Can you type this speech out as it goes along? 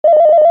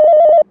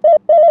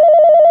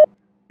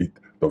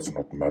does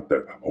not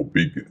matter how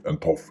big and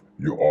tough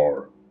you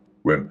are.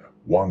 When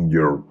 1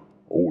 year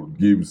old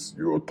gives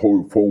you a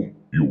toy phone,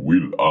 you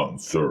will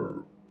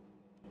answer.